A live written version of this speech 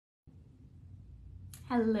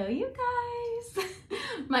Hello, you guys.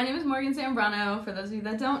 My name is Morgan Zambrano. For those of you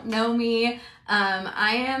that don't know me,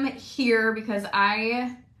 I am here because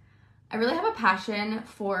I really have a passion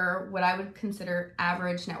for what I would consider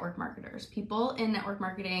average network marketers. People in network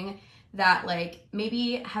marketing that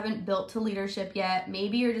maybe haven't built to leadership yet.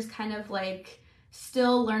 Maybe you're just kind of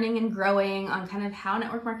still learning and growing on kind of how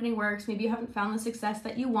network marketing works. Maybe you haven't found the success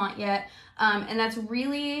that you want yet. And that's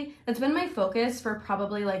been my focus for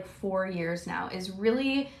probably 4 years now, is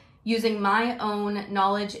really using my own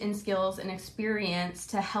knowledge and skills and experience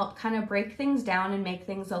to help kind of break things down and make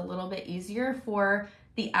things a little bit easier for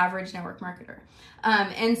the average network marketer.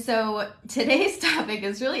 And so today's topic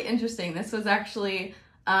is really interesting. This was actually,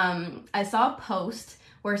 I saw a post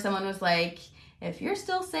where someone was like, if you're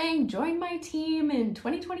still saying join my team in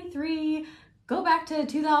 2023, go back to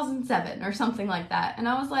 2007 or something like that. And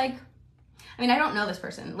I was like, I don't know this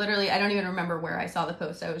person. Literally, I don't even remember where I saw the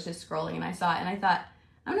post. I was just scrolling and I saw it and I thought,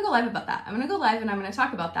 I'm gonna go live about that. I'm gonna go live and I'm gonna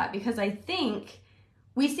talk about that because I think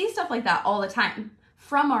we see stuff like that all the time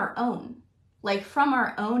from our own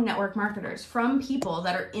network marketers, from people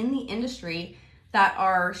that are in the industry that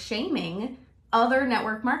are shaming other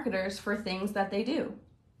network marketers for things that they do.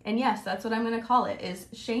 And yes, that's what I'm going to call it, is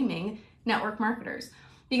shaming network marketers.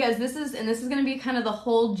 Because this is going to be kind of the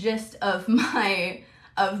whole gist of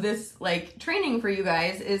this training for you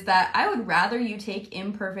guys, is that I would rather you take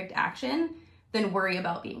imperfect action than worry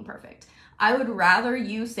about being perfect. I would rather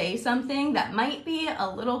you say something that might be a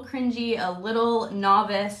little cringy, a little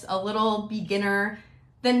novice, a little beginner,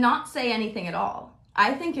 than not say anything at all.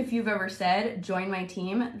 I think if you've ever said, join my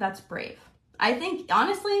team, that's brave. I think,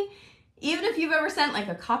 honestly, even if you've ever sent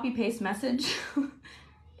a copy-paste message,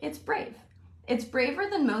 it's brave. It's braver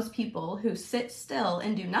than most people who sit still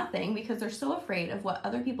and do nothing because they're so afraid of what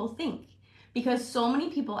other people think. Because so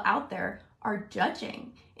many people out there are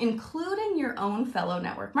judging, including your own fellow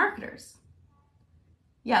network marketers.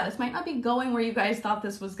 Yeah, this might not be going where you guys thought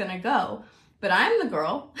this was gonna go, but I'm the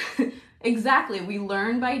girl. Exactly, we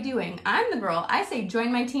learn by doing. I'm the girl. I say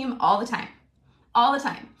join my team all the time. All the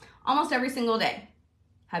time. Almost every single day.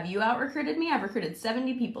 Have you out-recruited me? I've recruited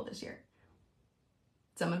 70 people this year.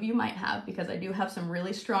 Some of you might have, because I do have some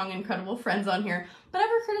really strong, incredible friends on here, but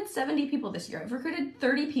I've recruited 70 people this year. I've recruited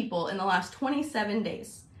 30 people in the last 27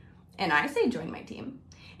 days. And I say join my team.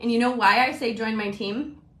 And you know why I say join my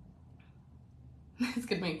team? It's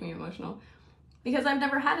gonna make me emotional. Because I've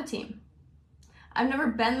never had a team. I've never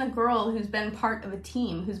been the girl who's been part of a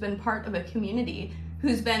team, who's been part of a community,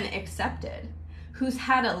 who's been accepted, who's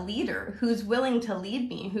had a leader, who's willing to lead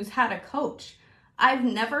me, who's had a coach. I've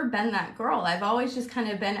never been that girl. I've always just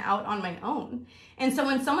kind of been out on my own. And so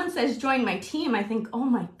when someone says join my team, I think, oh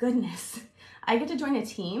my goodness, I get to join a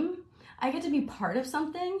team? I get to be part of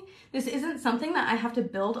something? This isn't something that I have to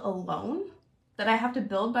build alone, that I have to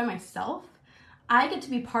build by myself. I get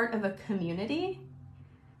to be part of a community.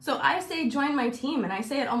 So I say join my team, and I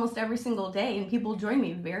say it almost every single day, and people join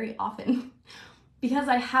me very often because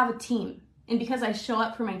I have a team. And because I show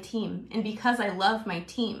up for my team, and because I love my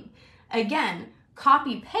team. Again,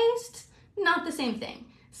 copy paste, not the same thing.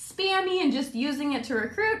 Spammy and just using it to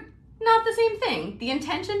recruit, not the same thing. The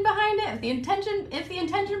intention behind it, if the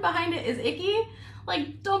intention behind it is icky,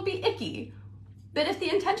 don't be icky. But if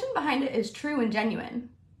the intention behind it is true and genuine,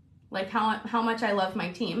 how much I love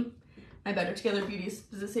my team, my Better Together Beauties,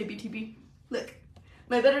 does it say BTB? Look.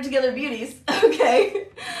 My Better Together Beauties, okay,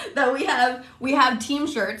 that we have team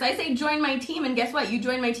shirts. I say join my team, and guess what? You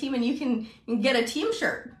join my team and you can get a team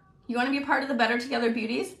shirt. You want to be part of the Better Together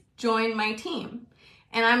Beauties? Join my team.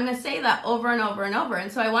 And I'm going to say that over and over and over.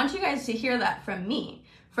 And so I want you guys to hear that from me,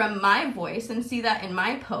 from my voice, and see that in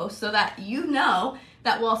my post, so that you know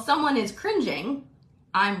that while someone is cringing,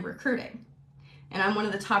 I'm recruiting. And I'm one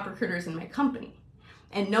of the top recruiters in my company.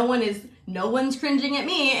 And no one's cringing at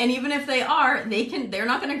me, and even if they are, they're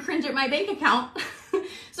not gonna cringe at my bank account.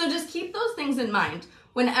 So just keep those things in mind.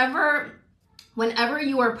 Whenever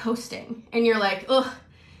you are posting and you're like, ugh,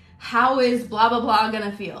 how is blah, blah, blah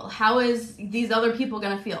gonna feel? How is these other people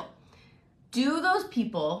gonna feel? Do those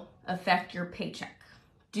people affect your paycheck?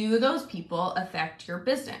 Do those people affect your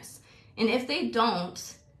business? And if they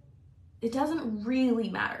don't, it doesn't really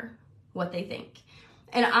matter what they think.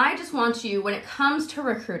 And I just want you, when it comes to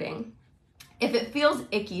recruiting, if it feels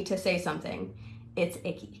icky to say something, it's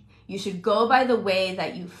icky. You should go by the way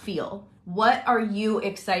that you feel. What are you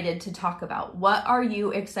excited to talk about? What are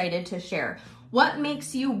you excited to share? What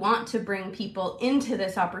makes you want to bring people into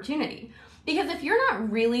this opportunity? Because if you're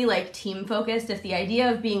not really team focused, if the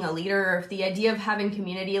idea of being a leader, or if the idea of having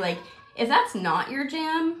community, if that's not your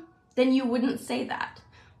jam, then you wouldn't say that.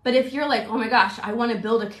 But if you're like, oh my gosh, I want to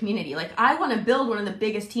build a community, like I want to build one of the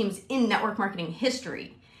biggest teams in network marketing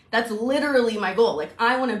history. That's literally my goal. Like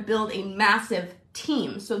I want to build a massive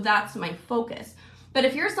team. So that's my focus. But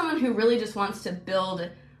if you're someone who really just wants to build,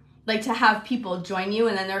 like to have people join you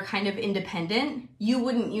and then they're kind of independent, you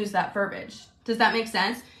wouldn't use that verbiage. Does that make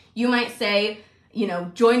sense? You might say, you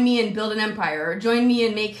know, join me and build an empire, or join me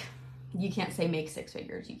and you can't say make six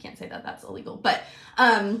figures. You can't say that, that's illegal. But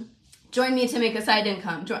join me to make a side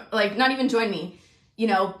income. Not even join me, you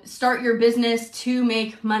know, start your business to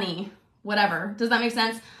make money, whatever. Does that make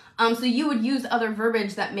sense? So you would use other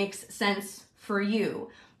verbiage that makes sense for you.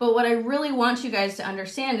 But what I really want you guys to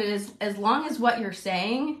understand is, as long as what you're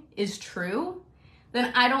saying is true,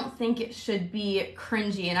 then I don't think it should be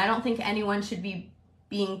cringy, and I don't think anyone should be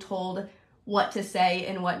being told what to say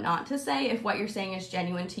and what not to say if what you're saying is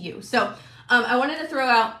genuine to you. So I wanted to throw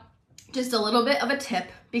out just a little bit of a tip,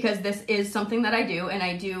 because this is something that I do, and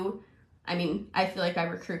I feel like I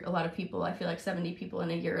recruit a lot of people. I feel like 70 people in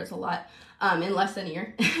a year is a lot. In less than a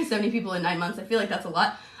year, 70 people in 9 months, I feel like that's a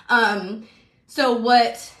lot. So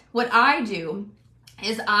what I do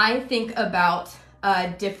is I think about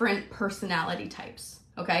different personality types,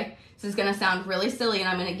 okay? This is gonna sound really silly, and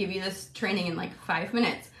I'm gonna give you this training in like 5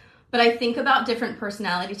 minutes. But I think about different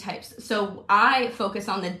personality types. So I focus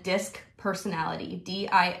on the DISC personality,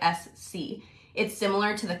 D-I-S-C. It's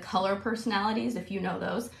similar to the color personalities, if you know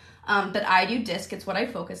those. But I do DISC, it's what I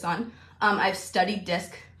focus on. I've studied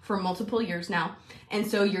DISC for multiple years now. And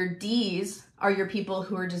so your Ds are your people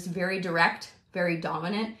who are just very direct, very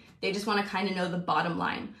dominant. They just want to kind of know the bottom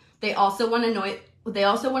line. They also want to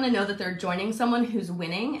know that they're joining someone who's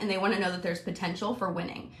winning, and they want to know that there's potential for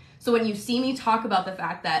winning. So when you see me talk about the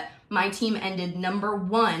fact that my team ended number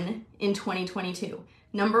 1 in 2022,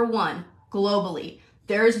 number 1 globally,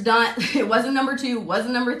 it wasn't number 2,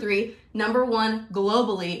 wasn't number 3, number 1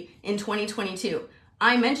 globally in 2022.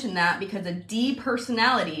 I mentioned that because a D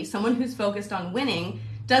personality, someone who's focused on winning,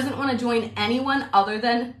 doesn't want to join anyone other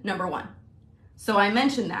than number 1. So I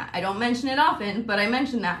mentioned that. I don't mention it often, but I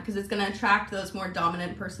mention that because it's going to attract those more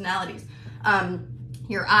dominant personalities.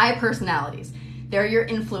 Your I personalities, they're your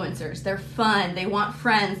influencers. They're fun. They want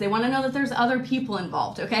friends. They want to know that there's other people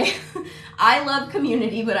involved, okay? I love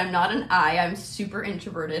community, but I'm not an I. I'm super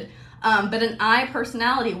introverted. But an I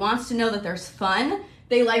personality wants to know that there's fun.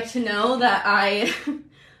 They like to know that I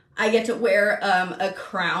get to wear a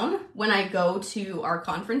crown when I go to our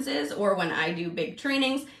conferences or when I do big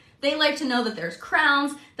trainings. They like to know that there's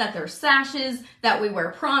crowns, that there's sashes, that we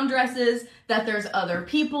wear prom dresses, that there's other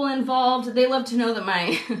people involved. They love to know that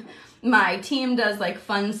my team does like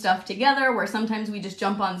fun stuff together, where sometimes we just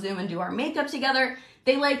jump on Zoom and do our makeup together.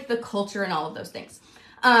 They like the culture and all of those things.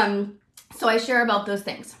 So I share about those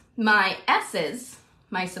things. My S's,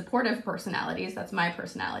 my supportive personalities, that's my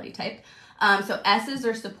personality type. So S's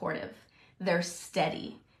are supportive. They're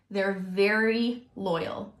steady. They're very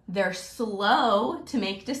loyal. They're slow to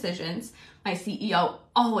make decisions. My CEO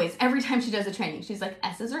always, every time she does a training, she's like,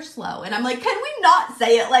 S's are slow. And I'm like, can we not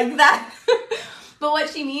say it like that? But what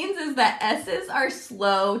she means is that S's are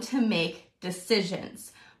slow to make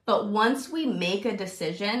decisions. But once we make a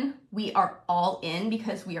decision, we are all in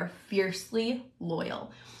because we are fiercely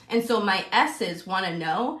loyal. And so my S's want to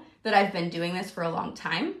know that I've been doing this for a long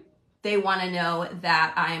time. They want to know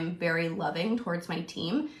that I'm very loving towards my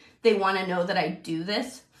team. They want to know that I do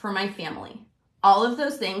this for my family. All of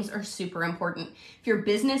those things are super important. If your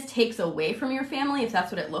business takes away from your family, if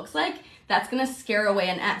that's what it looks like, that's going to scare away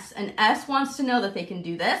an S. An S wants to know that they can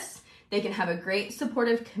do this. They can have a great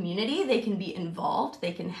supportive community. They can be involved.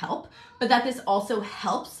 They can help, but that this also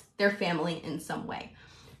helps their family in some way.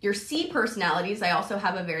 Your C personalities, I also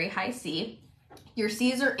have a very high C. Your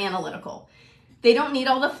C's are analytical. They don't need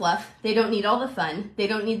all the fluff. They don't need all the fun. They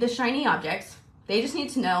don't need the shiny objects. They just need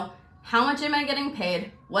to know, how much am I getting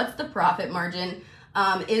paid? What's the profit margin?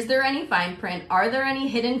 Is there any fine print? Are there any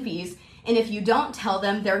hidden fees? And if you don't tell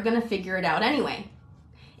them, they're going to figure it out anyway.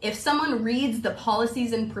 If someone reads the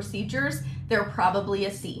policies and procedures, they're probably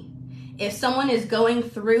a C. If someone is going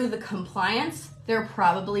through the compliance, they're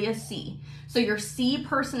probably a C. So your C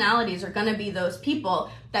personalities are going to be those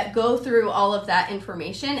people that go through all of that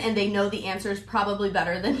information and they know the answers probably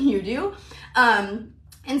better than you do.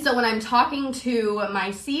 And so when I'm talking to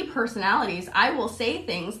my C personalities, I will say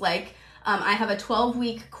things like, I have a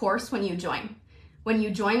 12-week course when you join. When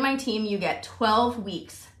you join my team, you get 12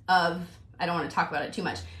 weeks of, I don't want to talk about it too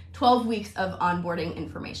much, 12 weeks of onboarding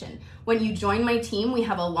information. When you join my team, we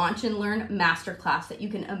have a Launch and Learn masterclass that you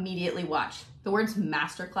can immediately watch. The words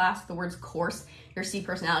masterclass, the words course, your C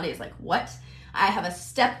personality is like, what? I have a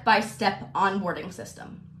step-by-step onboarding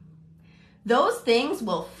system. those things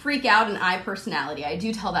will freak out an I personality. I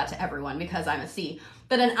do tell that to everyone because I'm a C.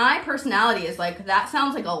 But an I personality is like, that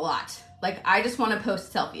sounds like a lot. Like, I just want to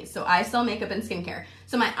post selfies. So I sell makeup and skincare.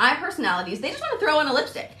 So my I personalities, they just want to throw on a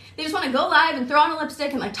lipstick. They just want to go live and throw on a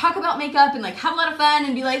lipstick and like talk about makeup and like have a lot of fun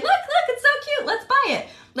and be like, look, it's so cute, let's buy it.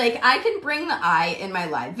 Like, I can bring the I in my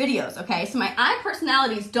live videos, okay? So my I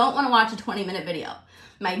personalities don't want to watch a 20-minute video.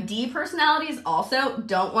 My D personalities also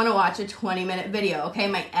don't want to watch a 20-minute video, okay?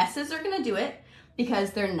 My S's are going to do it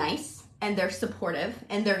because they're nice and they're supportive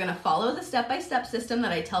and they're going to follow the step-by-step system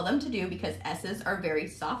that I tell them to do because S's are very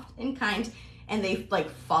soft and kind and they like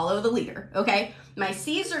follow the leader, okay? My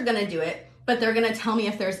C's are going to do it, but they're going to tell me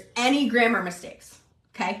if there's any grammar mistakes,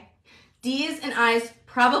 okay? D's and I's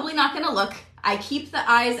probably not going to look. I keep the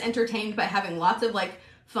I's entertained by having lots of like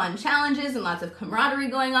fun challenges and lots of camaraderie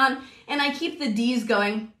going on. And I keep the D's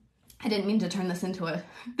going. I didn't mean to turn this into it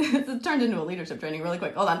turned into a leadership training really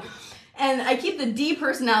quick. Hold on. And I keep the D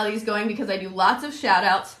personalities going because I do lots of shout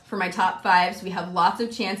outs for my top 5s. We have lots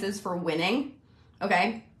of chances for winning.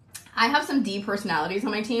 Okay. I have some D personalities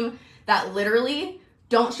on my team that literally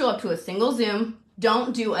don't show up to a single Zoom,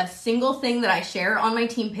 don't do a single thing that I share on my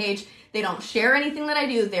team page. They don't share anything that I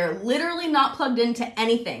do. They're literally not plugged into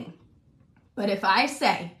anything. But if I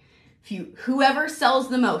say, whoever sells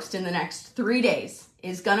the most in the next 3 days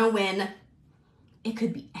is gonna win, it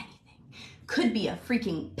could be anything. Could be a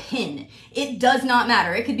freaking pin. It does not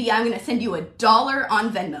matter. It could be, I'm gonna send you $1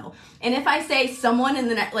 on Venmo. And if I say someone in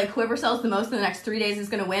the next, like whoever sells the most in the next 3 days is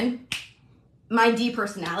gonna win, my D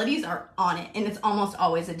personalities are on it. And it's almost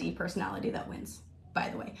always a D personality that wins, by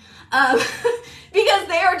the way. Because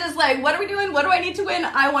they are just like, what are we doing? What do I need to win?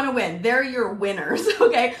 I want to win. They're your winners,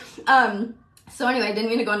 okay? So anyway, I didn't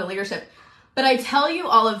mean to go into leadership, but I tell you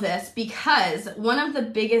all of this because one of the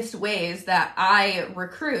biggest ways that I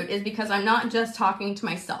recruit is because I'm not just talking to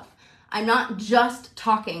myself. I'm not just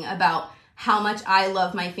talking about how much I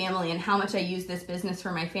love my family and how much I use this business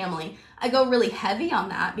for my family. I go really heavy on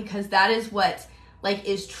that because that is what like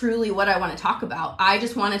is truly what I want to talk about. I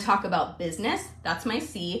just want to talk about business, that's my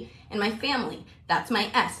C, and my family, that's my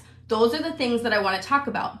S. Those are the things that I want to talk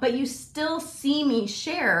about, but you still see me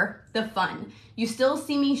share the fun. You still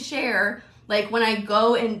see me share like when I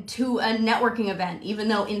go into a networking event, even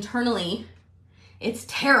though internally it's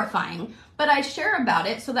terrifying, but I share about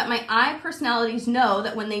it so that my I personalities know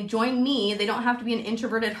that when they join me, they don't have to be an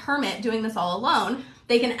introverted hermit doing this all alone.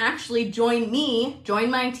 They can actually join me, join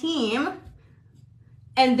my team,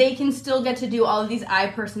 and they can still get to do all of these I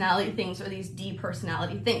personality things or these D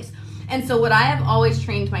personality things. And so what I have always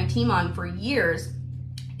trained my team on for years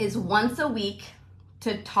is once a week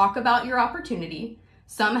to talk about your opportunity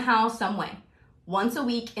somehow, some way. Once a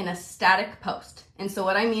week in a static post. And so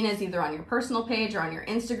what I mean is either on your personal page or on your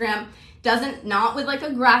Instagram, not with like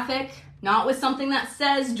a graphic, not with something that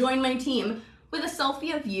says join my team, with a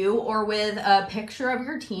selfie of you or with a picture of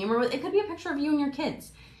your team, or it could be a picture of you and your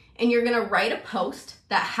kids. And you're gonna write a post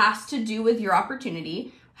that has to do with your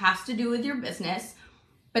opportunity, has to do with your business,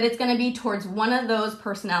 but it's gonna be towards one of those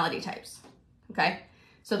personality types, okay?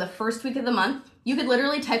 So the first week of the month, you could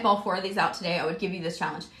literally type all 4 of these out today. I would give you this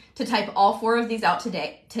challenge to type all 4 of these out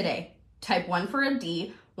today. Type 1 for a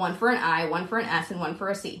D, 1 for an I, 1 for an S, and 1 for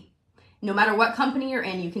a C. No matter what company you're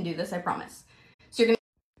in, you can do this, I promise. So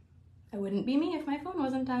I wouldn't be me if my phone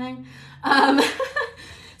wasn't dying.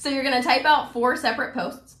 So you're gonna type out 4 separate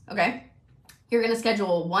posts, okay? You're gonna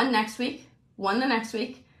schedule 1 next week, 1 the next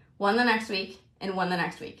week, 1 the next week, and 1 the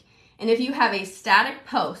next week. And if you have a static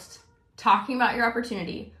post talking about your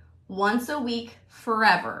opportunity once a week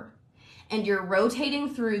forever, and you're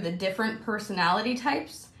rotating through the different personality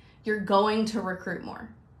types, you're going to recruit more,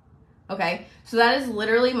 okay? So that is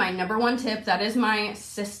literally my number 1 tip. That is my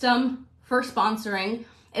system for sponsoring,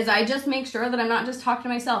 is I just make sure that I'm not just talking to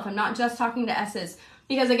myself. I'm not just talking to S's.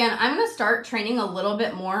 Because again, I'm gonna start training a little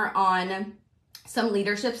bit more on some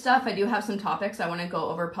leadership stuff. I do have some topics I wanna go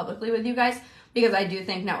over publicly with you guys because I do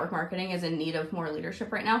think network marketing is in need of more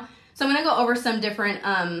leadership right now. So I'm gonna go over some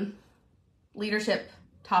different leadership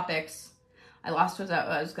topics. I lost what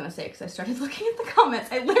I was gonna say because I started looking at the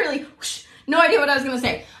comments. I literally, no idea what I was gonna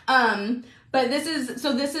say. But this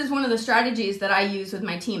is one of the strategies that I use with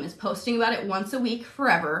my team is posting about it once a week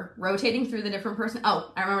forever, rotating through the different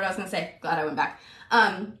oh, I remember what I was gonna say. Glad I went back.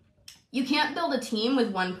 You can't build a team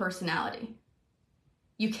with one personality.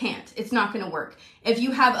 You can't. It's not gonna work. If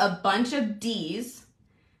you have a bunch of Ds,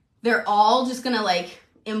 they're all just gonna like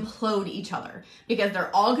implode each other because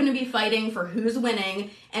they're all gonna be fighting for who's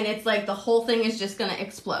winning, and it's like the whole thing is just gonna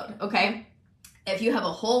explode, okay? If you have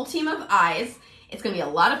a whole team of Is, it's gonna be a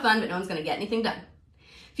lot of fun, but no one's gonna get anything done.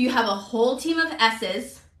 If you have a whole team of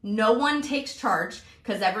S's, No one takes charge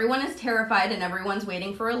because everyone is terrified and everyone's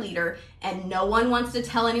waiting for a leader, and no one wants to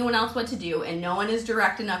tell anyone else what to do, and no one is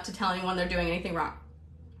direct enough to tell anyone they're doing anything wrong.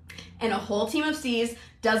 And a whole team of C's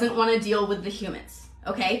doesn't want to deal with the humans,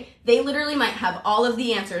 okay? They literally might have all of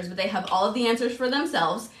the answers, but they have all of the answers for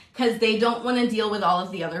themselves because they don't want to deal with all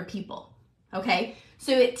of the other people, okay?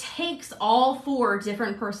 So it takes all 4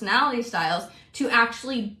 different personality styles to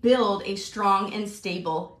actually build a strong and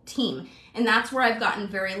stable team. And that's where I've gotten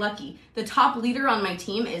very lucky. The top leader on my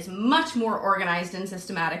team is much more organized and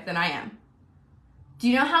systematic than I am. Do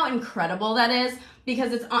you know how incredible that is?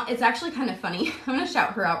 Because it's actually kind of funny. I'm gonna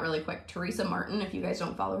shout her out really quick. Teresa Martin, if you guys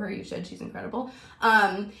don't follow her, you should. She's incredible.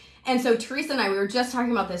 And so Teresa and I, we were just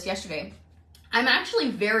talking about this yesterday. I'm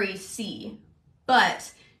actually very C, but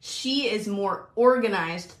she is more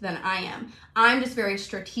organized than I am. I'm just very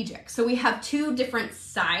strategic. So we have 2 different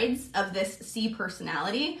sides of this C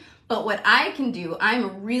personality. But what I can do,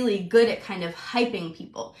 I'm really good at kind of hyping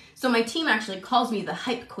people. So my team actually calls me the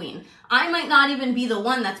hype queen. I might not even be the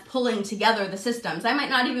one that's pulling together the systems. I might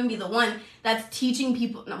not even be the one that's teaching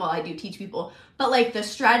people. Well, I do teach people, but like the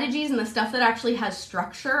strategies and the stuff that actually has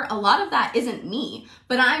structure, a lot of that isn't me.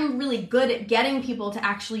 But I'm really good at getting people to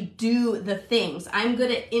actually do the things. I'm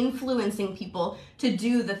good at influencing people to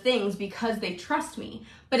do the things because they trust me.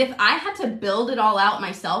 But if I had to build it all out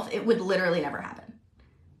myself, it would literally never happen.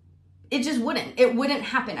 It just wouldn't. It wouldn't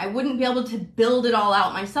happen. I wouldn't be able to build it all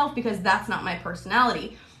out myself because that's not my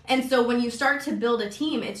personality. And so when you start to build a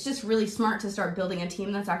team, it's just really smart to start building a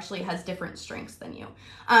team that actually has different strengths than you.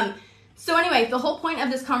 So anyway, the whole point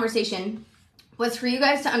of this conversation was for you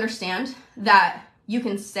guys to understand that you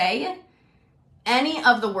can say any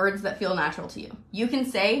of the words that feel natural to you. You can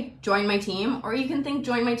say, join my team, or you can think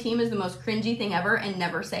join my team is the most cringy thing ever and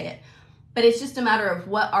never say it. But it's just a matter of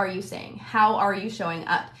what are you saying? How are you showing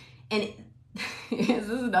up? And this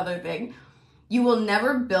is another thing. You will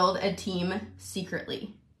never build a team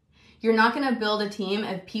secretly. You're not going to build a team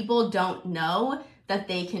if people don't know that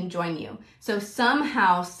they can join you. So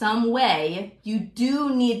somehow, some way, you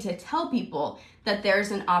do need to tell people that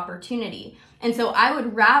there's an opportunity. And so I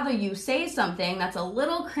would rather you say something that's a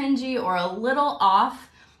little cringy or a little off,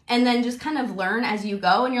 and then just kind of learn as you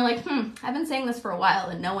go. And you're like, I've been saying this for a while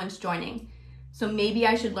and no one's joining. So maybe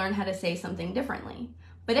I should learn how to say something differently.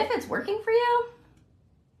 But if it's working for you,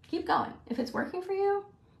 keep going. If it's working for you,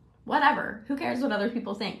 whatever. Who cares what other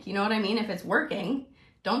people think? You know what I mean? If it's working,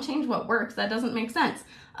 don't change what works. That doesn't make sense.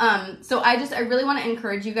 So I really want to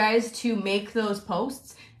encourage you guys to make those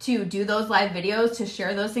posts, to do those live videos, to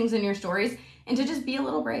share those things in your stories, and to just be a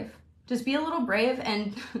little brave. Just be a little brave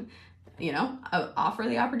and, offer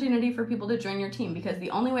the opportunity for people to join your team, because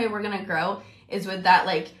the only way we're going to grow is with that,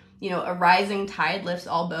 a rising tide lifts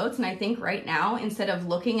all boats. And I think right now, instead of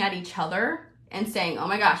looking at each other and saying, oh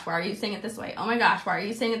my gosh, why are you saying it this way? Oh my gosh, why are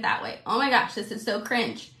you saying it that way? Oh my gosh, this is so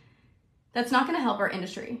cringe. That's not going to help our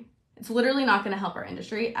industry. It's literally not going to help our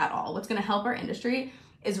industry at all. What's going to help our industry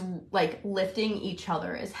is lifting each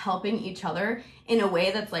other, is helping each other in a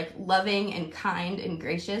way that's loving and kind and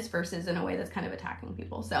gracious versus in a way that's kind of attacking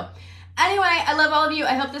people. So anyway, I love all of you.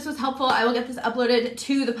 I hope this was helpful. I will get this uploaded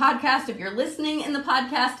to the podcast. If you're listening in the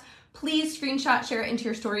podcast, please screenshot, share it into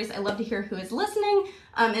your stories. I love to hear who is listening,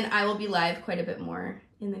 and I will be live quite a bit more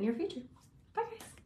in the near future.